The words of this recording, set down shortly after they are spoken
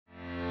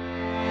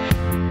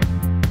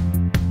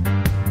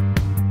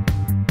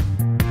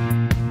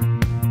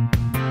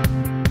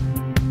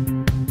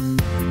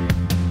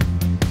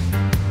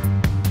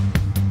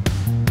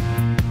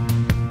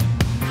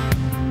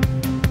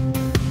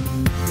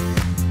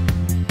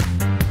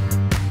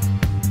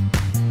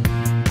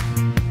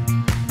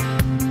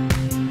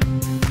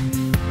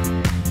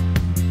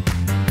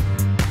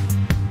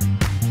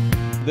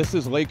This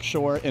is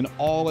Lakeshore in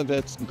all of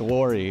its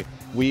glory.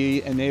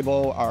 We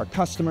enable our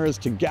customers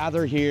to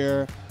gather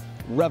here,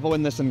 revel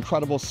in this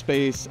incredible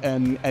space,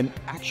 and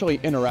actually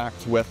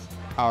interact with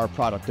our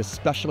product,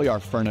 especially our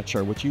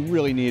furniture, which you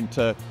really need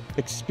to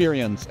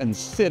experience and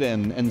sit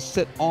in and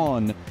sit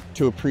on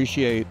to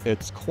appreciate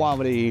its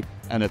quality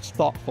and its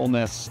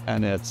thoughtfulness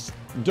and its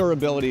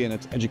durability and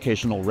its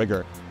educational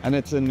rigor. And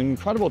it's an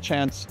incredible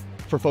chance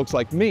for folks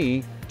like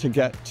me to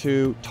get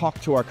to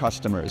talk to our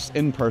customers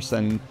in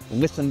person,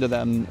 listen to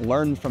them,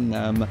 learn from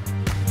them.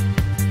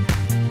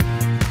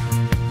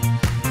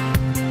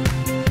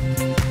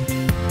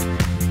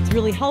 It's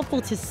really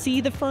helpful to see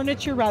the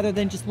furniture rather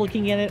than just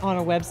looking at it on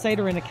a website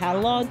or in a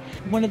catalog.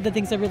 One of the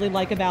things I really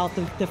like about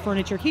the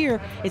furniture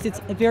here is it's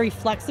very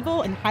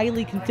flexible and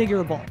highly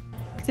configurable.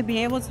 To be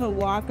able to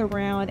walk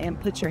around and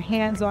put your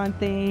hands on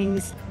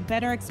things,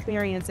 better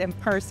experience in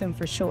person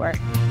for sure.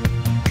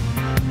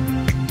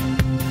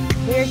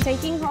 We're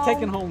taking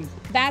home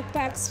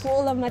backpacks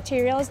full of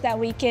materials that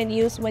we can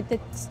use with the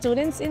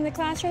students in the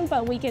classroom,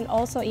 but we can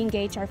also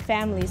engage our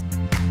families.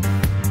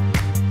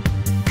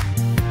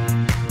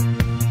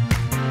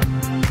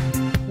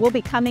 Will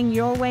be coming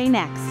your way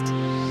next.